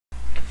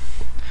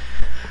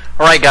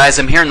Alright guys,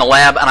 I'm here in the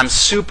lab and I'm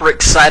super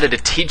excited to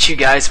teach you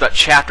guys about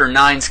Chapter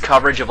 9's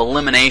coverage of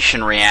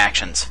elimination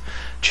reactions.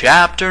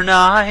 Chapter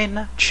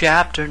 9,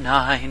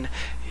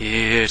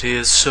 it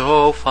is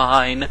so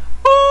fine.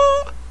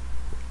 Woo!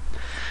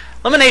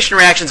 Elimination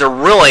reactions are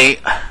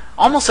really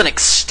almost an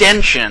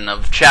extension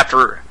of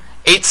Chapter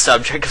 8's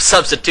subject of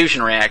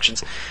substitution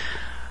reactions.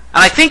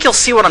 And I think you'll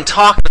see what I'm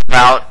talking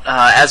about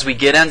as we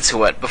get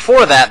into it.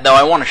 Before that, though,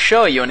 I want to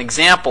show you an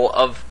example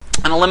of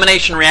an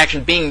elimination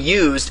reaction being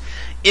used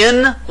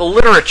in the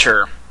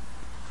literature.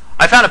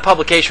 I found a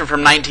publication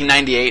from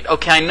 1998.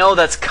 Okay, I know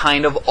that's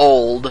kind of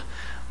old,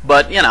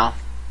 but, you know,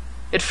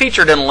 it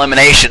featured an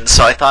elimination,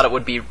 so I thought it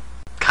would be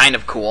kind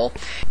of cool,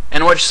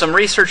 in which some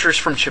researchers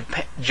from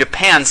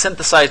Japan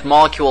synthesized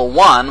molecule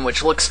 1,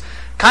 which looks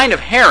kind of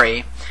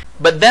hairy,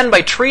 but then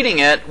by treating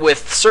it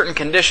with certain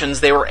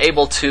conditions, they were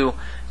able to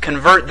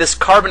convert this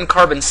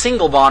carbon-carbon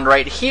single bond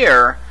right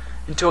here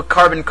into a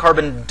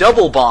carbon-carbon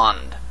double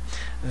bond.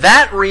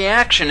 That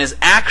reaction is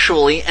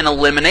actually an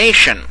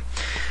elimination.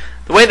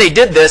 The way they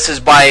did this is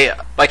by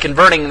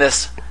converting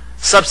this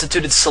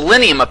substituted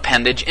selenium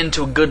appendage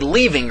into a good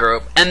leaving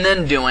group and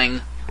then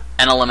doing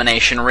an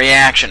elimination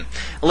reaction.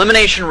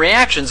 Elimination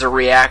reactions are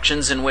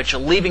reactions in which a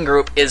leaving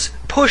group is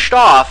pushed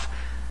off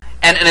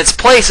and in its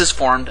place is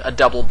formed a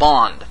double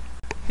bond.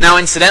 Now,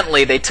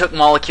 incidentally, they took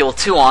molecule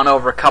 2 on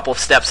over a couple of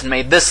steps and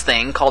made this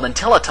thing called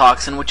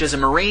enterotoxin, which is a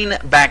marine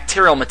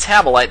bacterial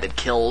metabolite that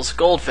kills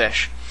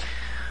goldfish.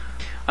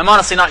 I'm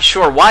honestly not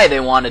sure why they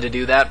wanted to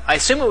do that. I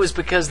assume it was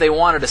because they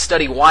wanted to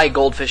study why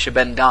goldfish have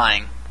been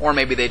dying, or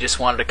maybe they just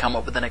wanted to come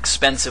up with an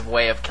expensive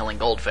way of killing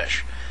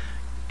goldfish.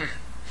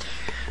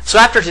 So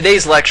after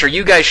today's lecture,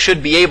 you guys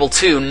should be able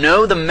to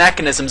know the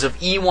mechanisms of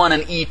E1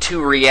 and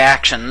E2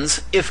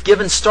 reactions. If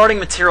given starting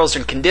materials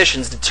and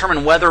conditions,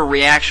 determine whether a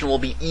reaction will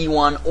be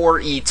E1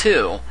 or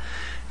E2.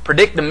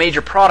 Predict the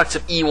major products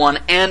of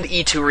E1 and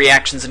E2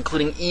 reactions,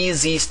 including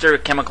EZ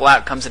stereochemical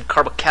outcomes and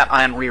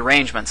carbocation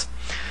rearrangements.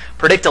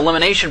 Predict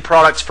elimination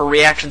products for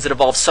reactions that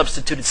involve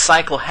substituted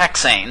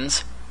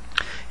cyclohexanes.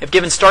 If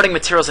given starting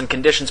materials and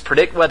conditions,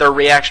 predict whether a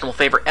reaction will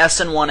favor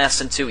SN1,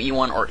 SN2,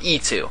 E1, or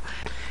E2.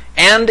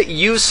 And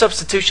use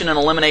substitution and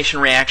elimination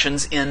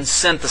reactions in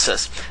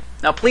synthesis.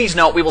 Now please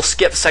note we will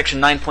skip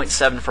section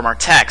 9.7 from our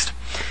text.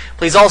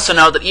 Please also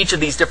note that each of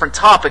these different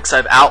topics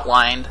I've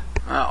outlined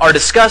are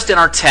discussed in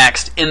our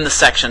text in the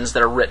sections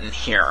that are written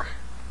here.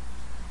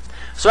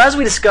 So as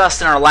we discussed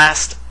in our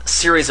last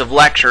series of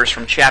lectures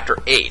from Chapter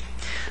 8,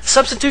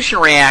 substitution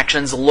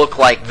reactions look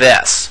like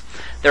this.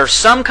 There's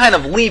some kind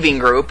of leaving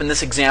group, in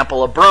this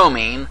example a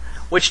bromine,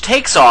 which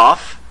takes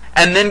off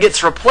and then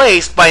gets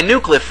replaced by a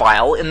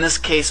nucleophile, in this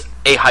case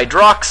a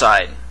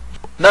hydroxide.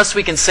 Thus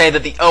we can say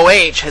that the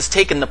OH has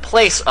taken the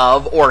place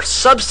of or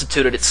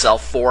substituted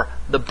itself for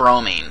the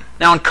bromine.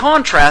 Now in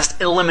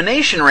contrast,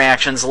 elimination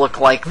reactions look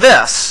like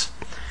this.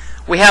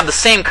 We have the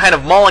same kind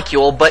of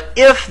molecule, but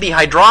if the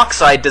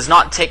hydroxide does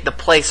not take the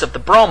place of the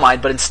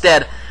bromide, but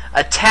instead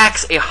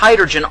attacks a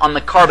hydrogen on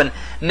the carbon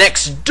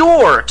next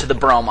door to the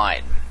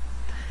bromide,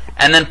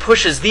 and then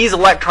pushes these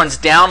electrons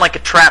down like a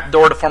trap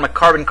door to form a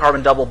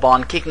carbon-carbon double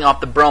bond, kicking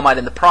off the bromide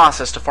in the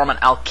process to form an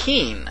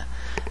alkene.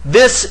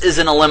 This is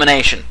an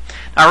elimination.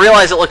 Now I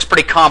realize it looks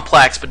pretty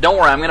complex, but don't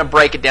worry, I'm going to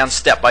break it down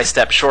step by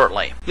step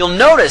shortly. You'll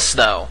notice,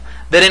 though,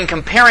 that in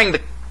comparing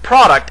the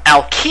product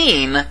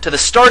alkene to the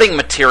starting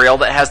material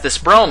that has this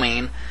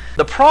bromine,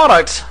 the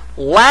product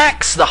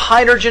lacks the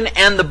hydrogen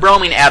and the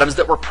bromine atoms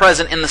that were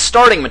present in the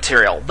starting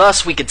material.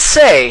 Thus, we could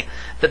say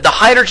that the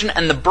hydrogen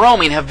and the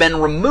bromine have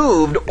been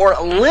removed or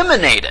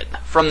eliminated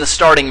from the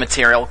starting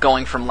material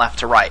going from left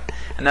to right.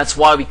 And that's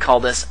why we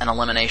call this an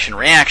elimination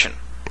reaction.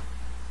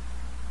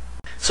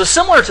 So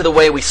similar to the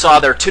way we saw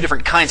there are two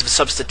different kinds of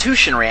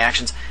substitution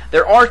reactions,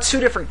 there are two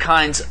different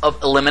kinds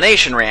of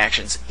elimination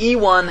reactions,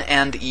 E1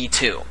 and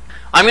E2.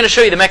 I'm going to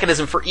show you the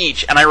mechanism for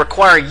each, and I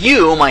require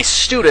you, my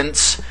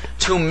students,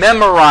 to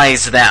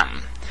memorize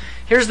them.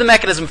 Here's the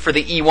mechanism for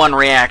the E1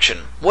 reaction.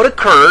 What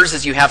occurs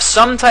is you have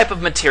some type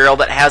of material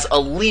that has a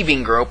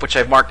leaving group, which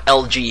I've marked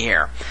Lg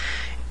here.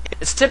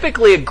 It's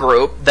typically a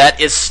group that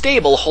is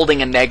stable,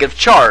 holding a negative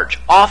charge,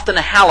 often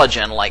a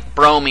halogen like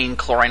bromine,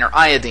 chlorine, or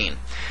iodine.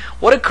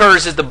 What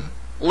occurs is the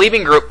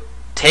leaving group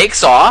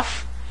takes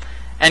off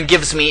and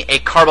gives me a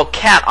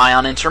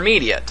carbocation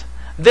intermediate.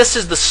 This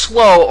is the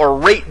slow or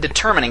rate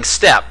determining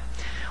step.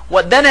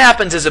 What then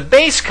happens is a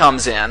base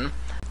comes in,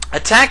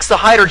 attacks the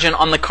hydrogen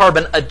on the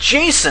carbon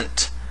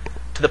adjacent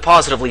to the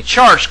positively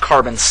charged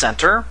carbon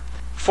center,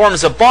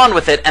 forms a bond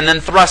with it, and then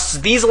thrusts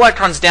these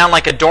electrons down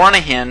like a door on a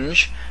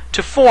hinge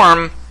to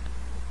form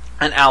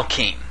an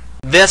alkene.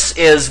 This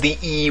is the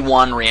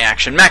E1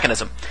 reaction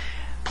mechanism.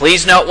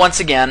 Please note once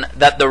again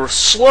that the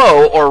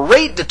slow or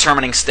rate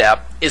determining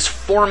step is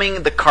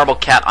forming the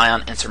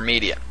carbocation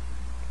intermediate.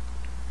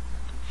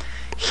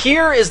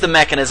 Here is the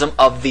mechanism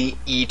of the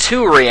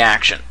E2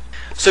 reaction.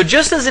 So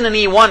just as in an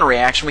E1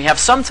 reaction, we have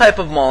some type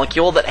of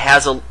molecule that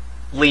has a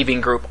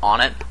leaving group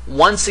on it.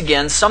 Once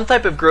again, some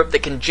type of group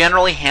that can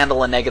generally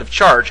handle a negative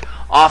charge,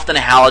 often a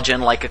halogen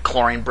like a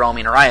chlorine,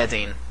 bromine, or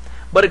iodine.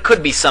 But it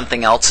could be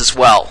something else as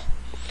well.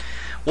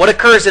 What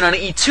occurs in an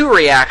E2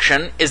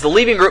 reaction is the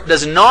leaving group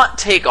does not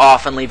take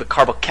off and leave a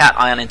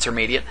carbocation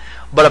intermediate,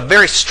 but a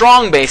very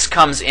strong base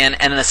comes in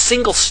and in a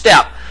single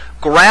step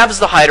grabs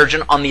the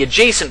hydrogen on the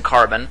adjacent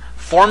carbon,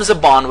 forms a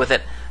bond with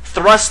it,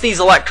 thrusts these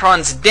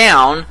electrons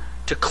down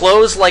to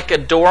close like a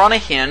door on a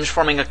hinge,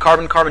 forming a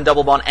carbon-carbon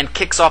double bond, and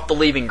kicks off the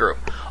leaving group.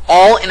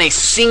 All in a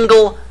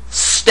single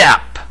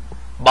step.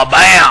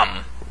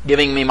 Ba-bam!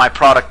 Giving me my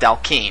product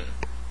alkene.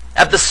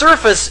 At the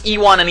surface,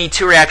 E1 and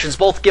E2 reactions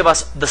both give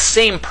us the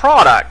same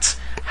products.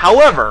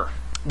 However,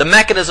 the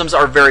mechanisms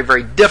are very,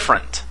 very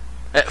different.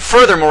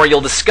 Furthermore,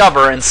 you'll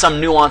discover in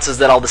some nuances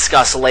that I'll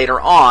discuss later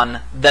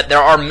on that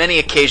there are many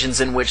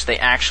occasions in which they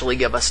actually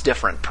give us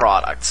different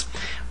products.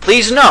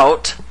 Please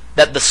note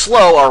that the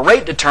slow or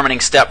rate determining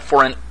step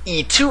for an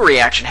E2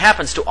 reaction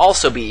happens to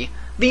also be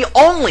the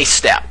only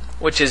step,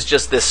 which is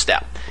just this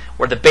step,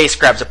 where the base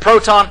grabs a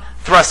proton,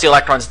 thrusts the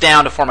electrons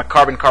down to form a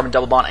carbon-carbon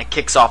double bond, and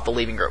kicks off the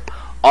leaving group,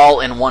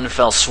 all in one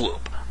fell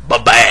swoop.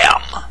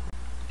 Ba-bam!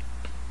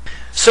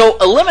 So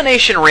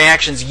elimination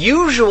reactions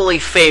usually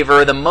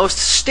favor the most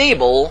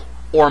stable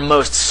or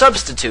most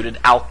substituted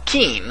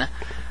alkene,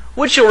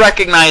 which you'll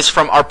recognize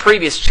from our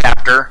previous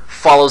chapter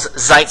follows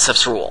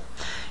Zaitsev's rule.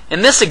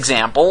 In this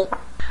example,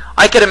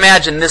 I could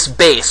imagine this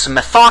base,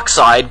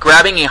 methoxide,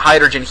 grabbing a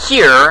hydrogen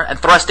here and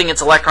thrusting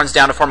its electrons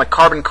down to form a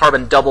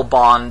carbon-carbon double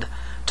bond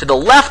to the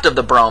left of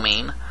the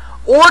bromine,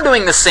 or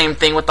doing the same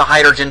thing with the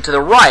hydrogen to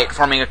the right,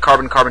 forming a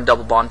carbon-carbon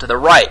double bond to the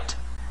right.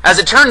 As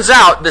it turns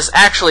out, this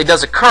actually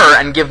does occur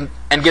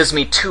and gives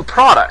me two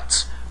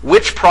products.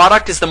 Which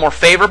product is the more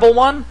favorable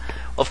one?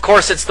 Of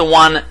course, it's the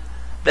one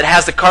that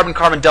has the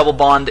carbon-carbon double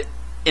bond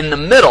in the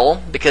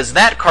middle, because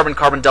that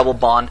carbon-carbon double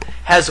bond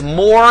has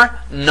more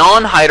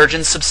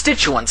non-hydrogen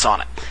substituents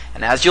on it.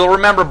 And as you'll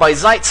remember by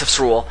Zaitsev's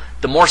rule,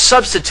 the more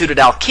substituted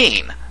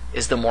alkene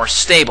is the more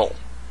stable.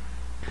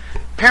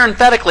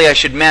 Parenthetically, I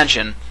should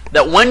mention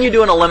that when you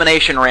do an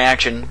elimination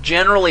reaction,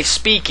 generally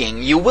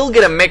speaking, you will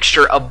get a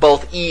mixture of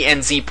both E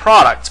and Z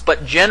products,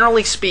 but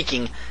generally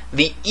speaking,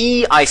 the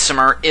E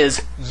isomer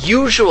is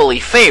usually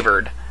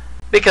favored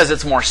because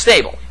it's more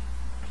stable.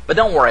 But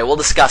don't worry, we'll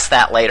discuss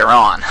that later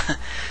on.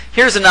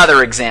 Here's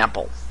another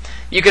example.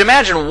 You can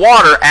imagine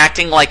water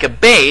acting like a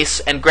base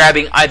and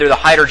grabbing either the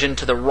hydrogen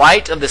to the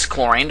right of this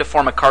chlorine to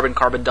form a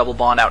carbon-carbon double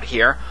bond out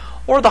here,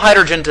 or the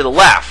hydrogen to the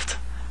left,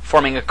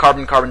 forming a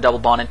carbon-carbon double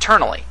bond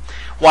internally.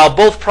 While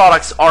both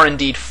products are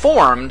indeed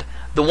formed,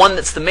 the one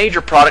that's the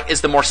major product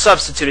is the more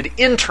substituted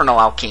internal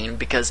alkene,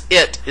 because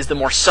it is the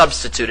more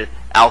substituted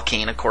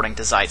alkene according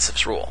to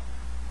Zaitsev's rule.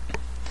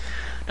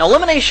 Now,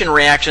 elimination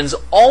reactions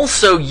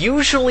also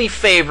usually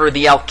favor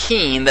the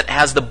alkene that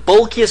has the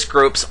bulkiest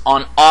groups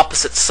on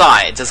opposite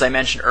sides, as I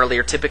mentioned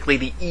earlier, typically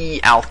the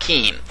E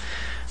alkene.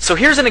 So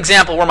here's an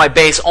example where my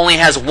base only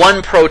has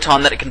one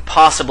proton that it can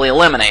possibly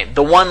eliminate,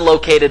 the one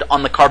located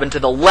on the carbon to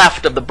the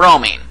left of the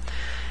bromine.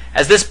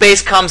 As this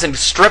base comes and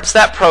strips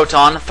that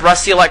proton,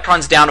 thrusts the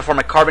electrons down to form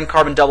a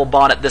carbon-carbon double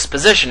bond at this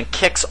position, and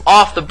kicks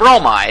off the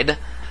bromide,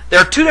 there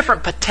are two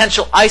different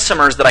potential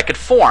isomers that I could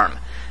form.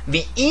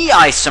 The E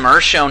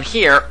isomer, shown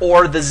here,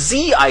 or the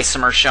Z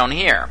isomer, shown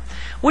here.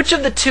 Which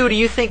of the two do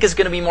you think is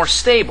going to be more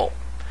stable?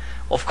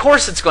 Well, of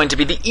course it's going to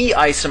be the E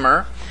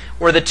isomer,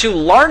 where the two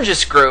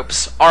largest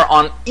groups are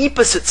on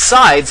opposite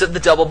sides of the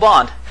double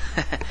bond.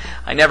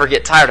 I never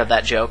get tired of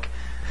that joke.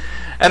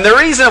 And the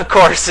reason, of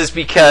course, is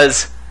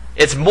because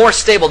it's more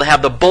stable to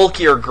have the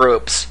bulkier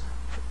groups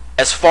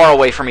as far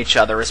away from each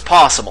other as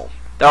possible.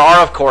 There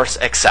are, of course,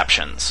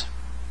 exceptions.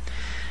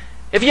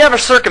 If you have a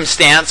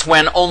circumstance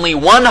when only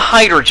one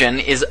hydrogen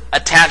is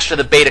attached to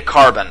the beta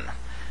carbon,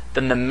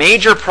 then the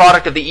major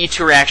product of the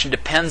E2 reaction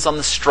depends on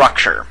the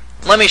structure.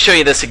 Let me show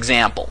you this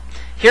example.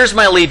 Here's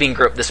my leaving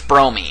group, this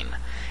bromine.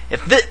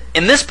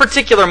 In this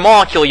particular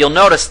molecule, you'll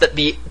notice that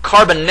the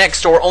carbon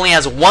next door only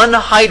has one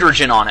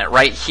hydrogen on it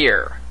right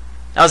here.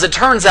 Now, as it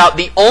turns out,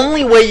 the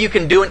only way you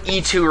can do an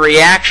E2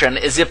 reaction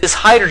is if this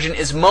hydrogen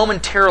is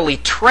momentarily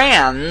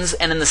trans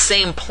and in the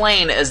same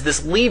plane as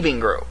this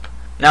leaving group.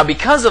 Now,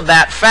 because of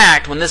that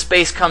fact, when this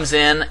base comes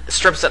in,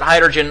 strips that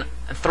hydrogen,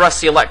 and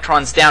thrusts the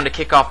electrons down to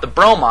kick off the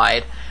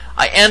bromide,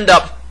 I end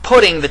up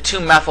putting the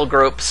two methyl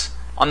groups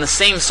on the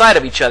same side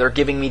of each other,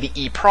 giving me the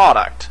E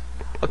product.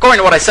 According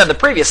to what I said in the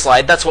previous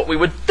slide, that's what we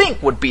would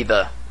think would be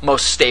the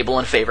most stable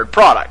and favored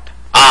product.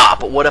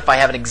 But what if I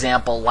have an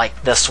example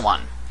like this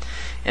one?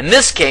 In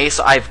this case,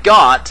 I've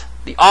got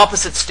the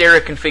opposite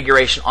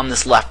stereoconfiguration on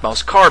this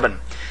leftmost carbon.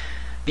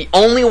 The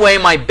only way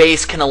my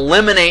base can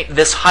eliminate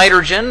this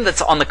hydrogen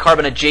that's on the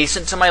carbon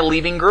adjacent to my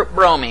leaving group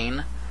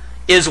bromine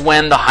is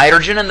when the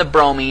hydrogen and the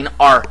bromine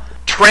are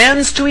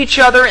trans to each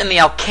other in the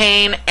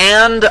alkane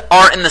and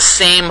are in the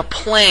same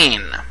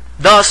plane.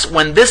 Thus,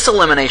 when this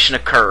elimination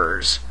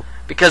occurs,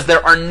 because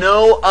there are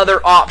no other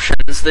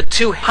options, the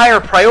two higher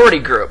priority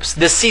groups,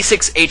 this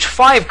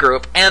C6H5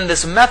 group and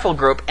this methyl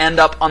group, end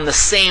up on the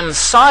same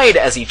side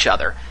as each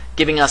other,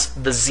 giving us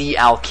the Z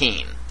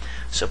alkene.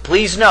 So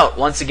please note,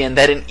 once again,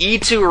 that in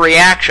E2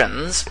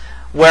 reactions,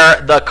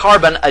 where the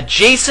carbon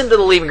adjacent to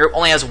the leaving group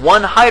only has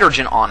one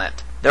hydrogen on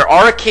it, there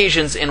are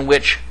occasions in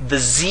which the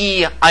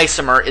Z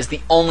isomer is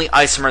the only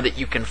isomer that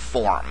you can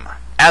form,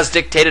 as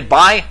dictated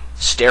by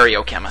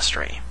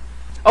stereochemistry.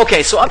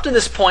 Okay, so up to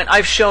this point,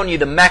 I've shown you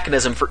the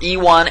mechanism for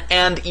E1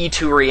 and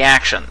E2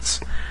 reactions.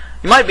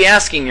 You might be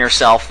asking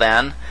yourself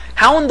then,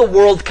 how in the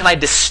world can I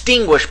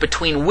distinguish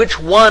between which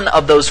one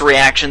of those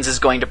reactions is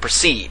going to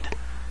proceed?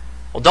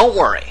 Well, don't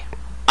worry.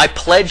 I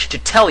pledge to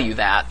tell you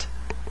that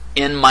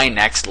in my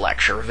next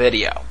lecture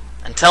video.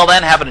 Until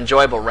then, have an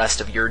enjoyable rest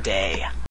of your day.